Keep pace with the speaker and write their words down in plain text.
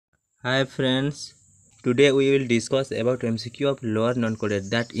Hi friends, today we will discuss about MCQ of lower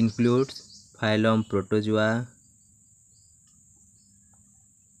non-chordates that includes phylum Protozoa,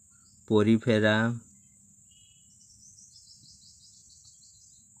 Porifera,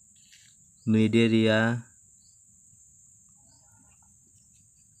 Cnidaria,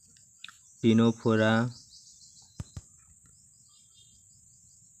 Ctenophora,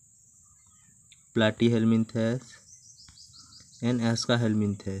 Platyhelminthes and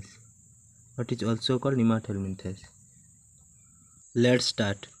Ascahelminthes, what is also called Nemathelminthes. Let's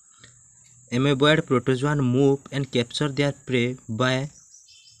start. Amoeboid protozoan move and capture their prey by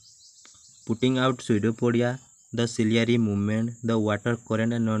putting out pseudopodia, the ciliary movement, the water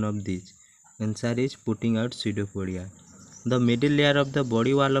current, and none of these. Answer is putting out pseudopodia. The middle layer of the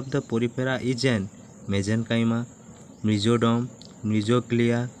body wall of the porifera is an mesenchyma, mesoderm,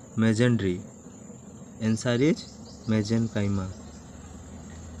 mesoclia, mesentery. Answer is mesenchyma.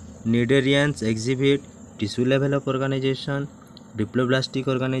 Cnidarians exhibit tissue level of organization, diploblastic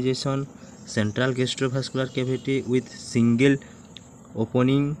organization, central gastrovascular cavity with single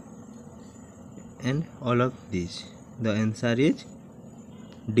opening, and all of these. The answer is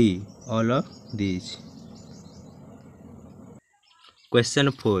D, all of these.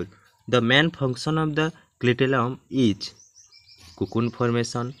 Question 4. The main function of the clitellum is cocoon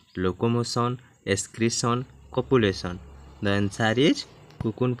formation, locomotion, excretion, copulation. The answer is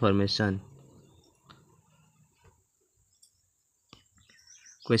cocoon formation.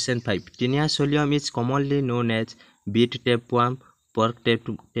 Question 5. Tinea solium is commonly known as beet tapeworm, pork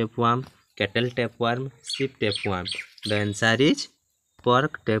tapeworm, cattle tapeworm, sheep tapeworm. The answer is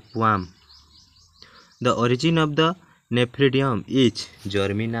pork tapeworm. The origin of the nephridium is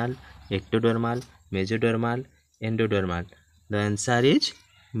germinal, ectodermal, mesodermal, endodermal. The answer is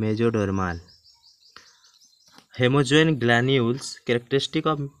mesodermal. Hemozoin granules characteristic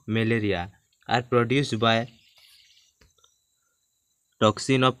of malaria are produced by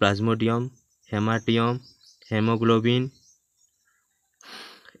toxin of Plasmodium, Hematium, hemoglobin,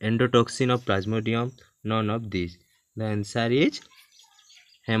 endotoxin of Plasmodium, none of these. The answer is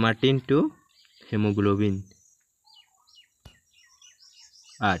hematin to hemoglobin.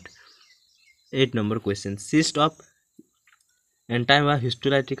 8 number question. Cyst of Entaima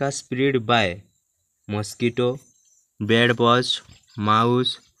histolytica spread by mosquito, bedbugs,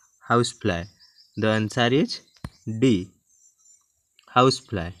 mouse, housefly. The answer is D,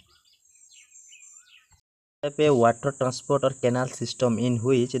 housefly. A water transport or canal system in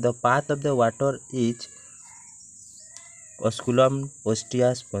which the path of the water is osculum,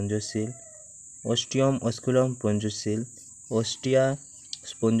 ostia, spongocele, ostium, osculum, spongocele, ostia,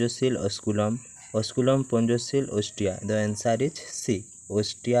 spongocele, osculum, osculum, spongocele, ostia. The answer is C,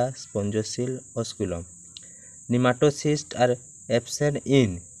 ostia, spongocele, osculum. Nematocysts are absent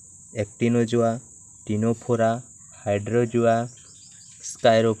in actinozoa, ctenophora, hydrozoa,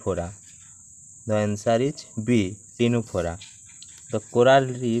 sclerophora. The answer is B, ctenophora. The coral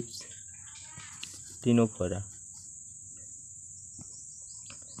reefs, ctenophora.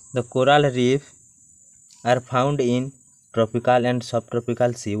 The coral reef are found in tropical and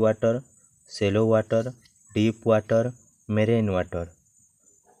subtropical seawater, shallow water, deep water, marine water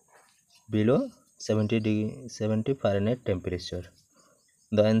below 70 Fahrenheit temperature.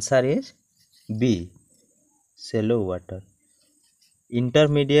 The answer is B, shallow water.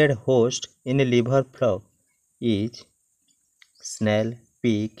 Intermediate host in a liver flow is snail,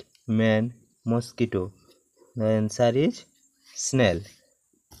 pig, man, mosquito. The answer is snail.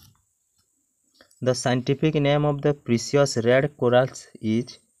 The scientific name of the precious red corals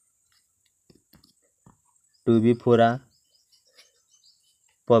is Tubiphora,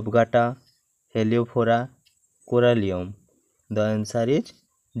 Pubgata, Heliophora, Corallium. The answer is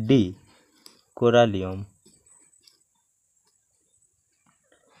D, Corallium.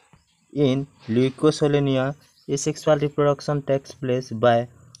 In Leucosolenia, asexual reproduction takes place by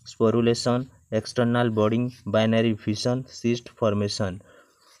sporulation, external budding, binary fission, cyst formation.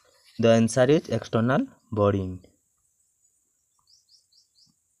 The answer is external budding.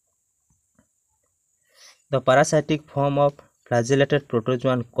 The parasitic form of flagellated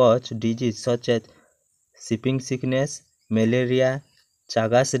protozoan cause disease such as sleeping sickness, malaria,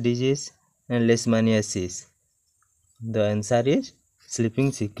 Chagas disease, and leishmaniasis. The answer is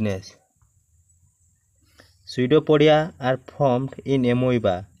sleeping sickness. Pseudopodia are formed in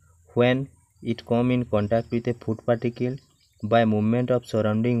amoeba when it comes in contact with a food particle by movement of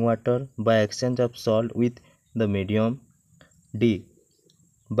surrounding water, by exchange of salt with the medium. D,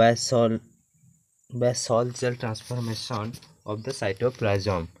 by salt gel transformation of the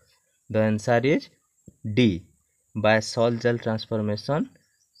cytoplasm. The answer is D, by salt gel transformation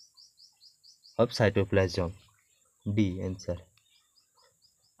of cytoplasm. D answer.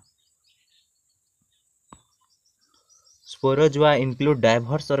 Sporozoa include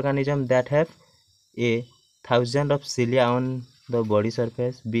diverse organisms that have A. Thousands of cilia on the body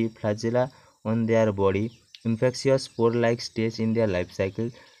surface, B. Flagella on their body, infectious spore-like stage in their life cycle,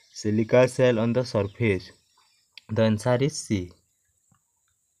 silica cell on the surface. The answer is C.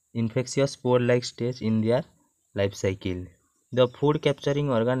 Infectious spore-like stage in their life cycle. The food capturing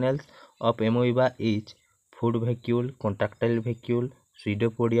organelles of amoeba is food vacuole, contractile vacuole,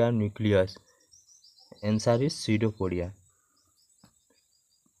 pseudopodia, nucleus. Answer is pseudopodia.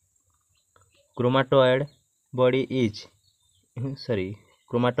 Chromatoid body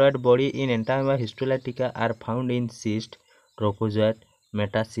in Entamoeba histolytica are found in cyst, trochozoite,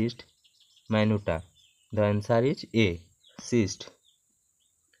 metacyst, minuta. The answer is A. Cyst.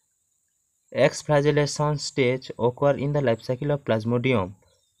 Exflagellation stage occur in the life cycle of Plasmodium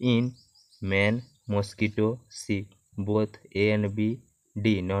in man, mosquito, C. Both A and B,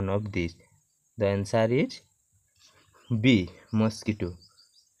 D. None of these. The answer is B. Mosquito.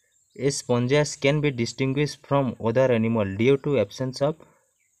 Sponges can be distinguished from other animals due to absence of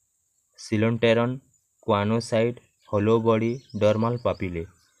coelenteron, choanocyte, hollow body, dermal papillae.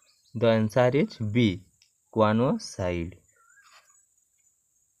 The answer is B. Choanocyte.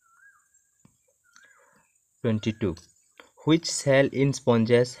 22. Which cell in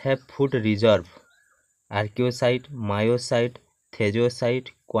sponges have food reserve? Archaeocyte, myocyte, thesiocyte,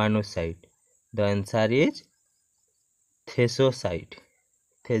 choanocyte. The answer is thesiocyte.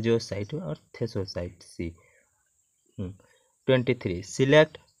 Thesiocyte or thesiocyte. C. 23.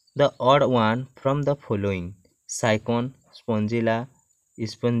 Select the odd one from the following: Cycon, Spongilla,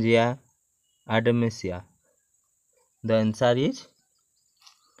 Spongia, Adamsia. The answer is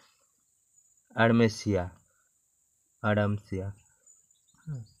Adamsia.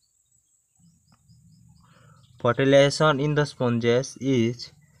 Fertilization in the sponges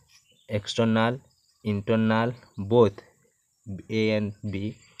is external, internal, both A and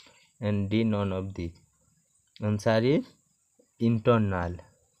B, and D none of these. Answer is internal.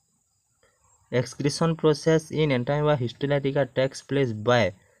 Excretion process in Entamoeba histolytica takes place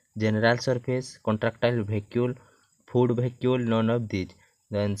by general surface, contractile vacuole, food vacuole, none of these.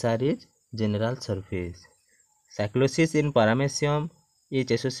 The answer is general surface. Cyclosis in Paramecium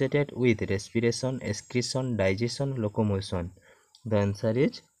is associated with respiration, excretion, digestion, locomotion. The answer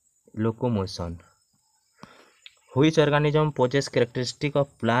is locomotion. Which organism possesses characteristic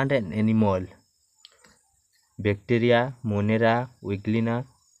of plant and animal? Bacteria, Monera, Wiglina,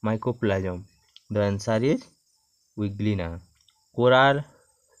 Mycoplasm. The answer is Wiglina. Collar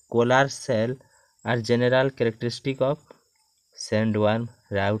cell are general characteristic of sandworm,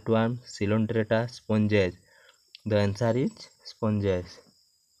 routworm, Coelenterata, sponges. The answer is sponges.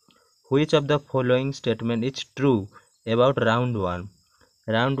 Which of the following statement is true about roundworm?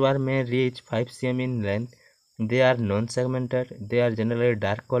 Roundworm may reach 5 cm in length. They are non-segmented. They are generally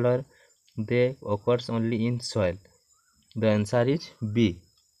dark color. They occur only in soil. The answer is B.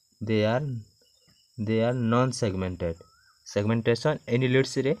 They are non-segmented. Segmentation any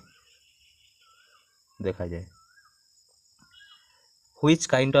leads रे देखा जाए. Which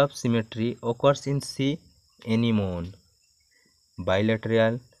kind of symmetry occurs in sea anemone?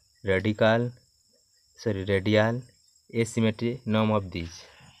 Bilateral, radial, asymmetry, none of these.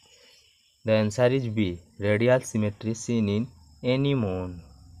 The answer is B. Radial symmetry seen in anemone.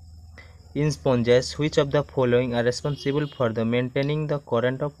 In sponges, which of the following are responsible for the maintaining the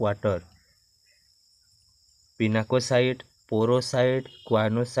current of water? Pinacocyte, porocyte,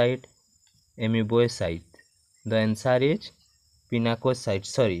 choanocyte, amoebocyte. The answer is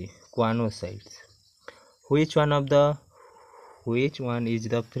choanocytes. Which one is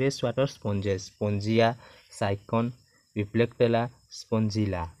the freshwater sponges? Spongia, Cycon, Reflectella,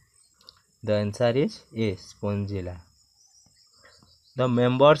 Spongilla. The answer is A. Spongilla. The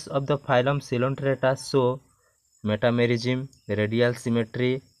members of the phylum Coelenterata show metamerism, radial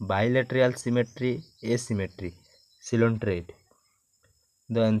symmetry, bilateral symmetry, asymmetry. Coelenterate.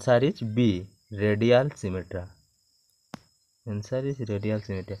 The answer is B. Radial symmetry. Answer is radial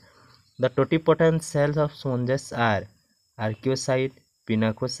symmetry. The totipotent cells of sponges are archaeocyte,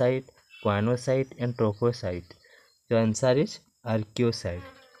 pinacocyte, choanocyte, and trochocyte. The answer is archaeocyte.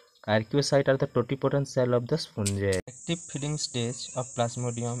 Archaeocyte are the totipotent cell of the sponges. Active feeding stage of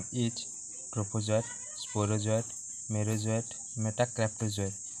Plasmodium is trophozoite, sporozoite, merozoite,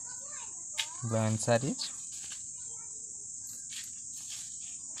 metacryptozoite. The answer is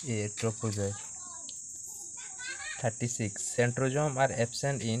A. Trophozoite. 36. Centrosome are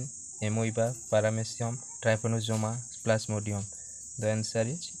absent in Amoeba, Paramecium, Trypanosoma, Plasmodium. The answer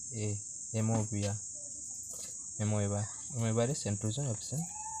is A. amoeba. Amoeba is centrozoan option.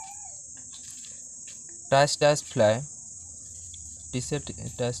 Tash fly.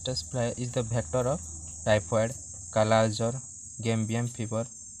 Tash fly is the vector of typhoid, Kala Azar, Gambian fever,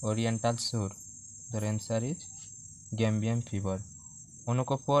 Oriental sore. The answer is Gambian fever.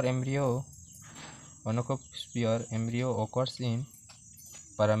 Onychosphere embryo occurs in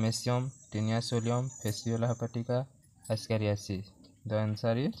Paramecium, Teniasolium, Fasciola hepatica, Ascariasis. The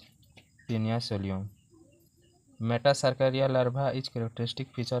answer is Teniasolium. Metasarcaria larva is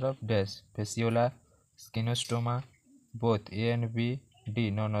characteristic feature of dash, Fasciola, Skinostoma, both A and B,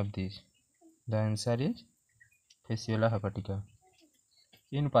 D, none of these. The answer is Fasciola hepatica.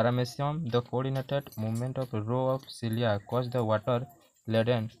 In Paramecium, the coordinated movement of a row of cilia cause the water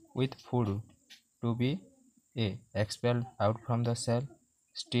laden with food to be A. Expelled out from the cell,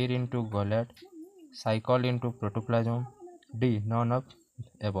 stirred into gullet, cycled into protoplasm, D. None of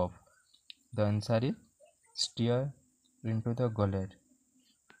above. The answer is stir into the gullet.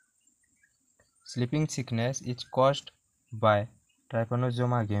 Sleeping sickness is caused by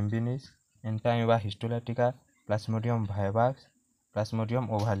Trypanosoma gambinis, Entamoeba histolytica, Plasmodium vivax, Plasmodium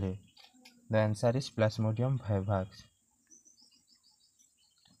ovale. The answer is Plasmodium vivax.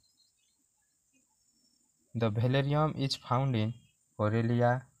 The velarium is found in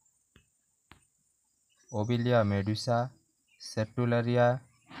Aurelia, Obelia medusa, Sertularia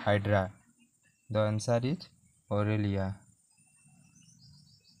hydra. The answer is Aurelia.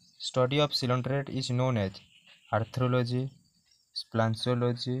 Study of coelenterates is known as arthrology,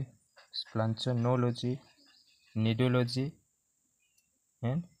 splanchnology, nidology,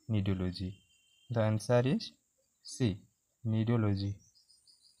 and nidology. The answer is C. Nidology.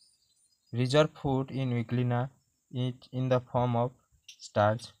 Reserve food in Euglena is in the form of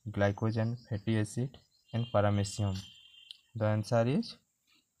starch, glycogen, fatty acid, and paramecium. The answer is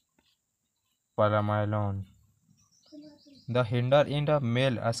paramylon. The hinder end of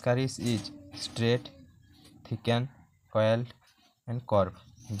male ascaris is straight, thickened, coiled, and curved.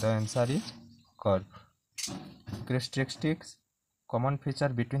 The answer is curved. Characteristics. Common feature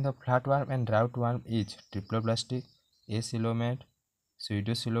between the flatworm and roundworm is triploblastic, acoelomate,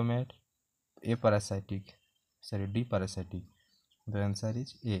 pseudocoelomate, D parasitic. The answer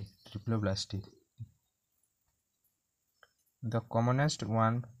is A, triploblastic. The commonest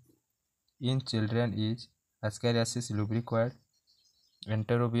one in children is Ascariasis lubricoid,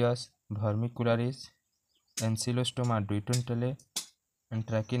 Enterobius vermicularis, Ancylostoma duitontale, and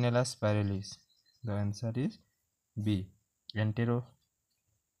Trachinella spiralis. The answer is B, Enterobius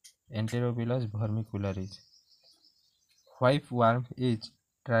vermicularis. White worm is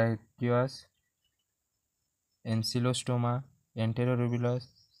Tritius, Ancylostoma, Enterobius,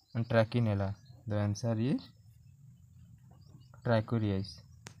 and Trachinella. The answer is Trichurias.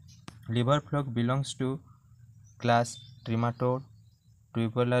 Liver frog belongs to class Trematode,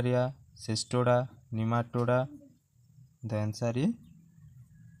 Tuibularia, Cestoda, Nematoda. The answer is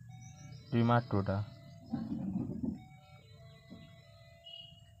Trematoda.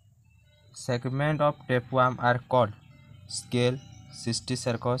 Segments of tapeworm are called scale,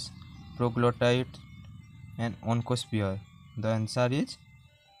 cysticercus, proglottite, and oncosphere. The answer is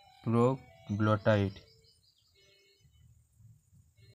proglottite.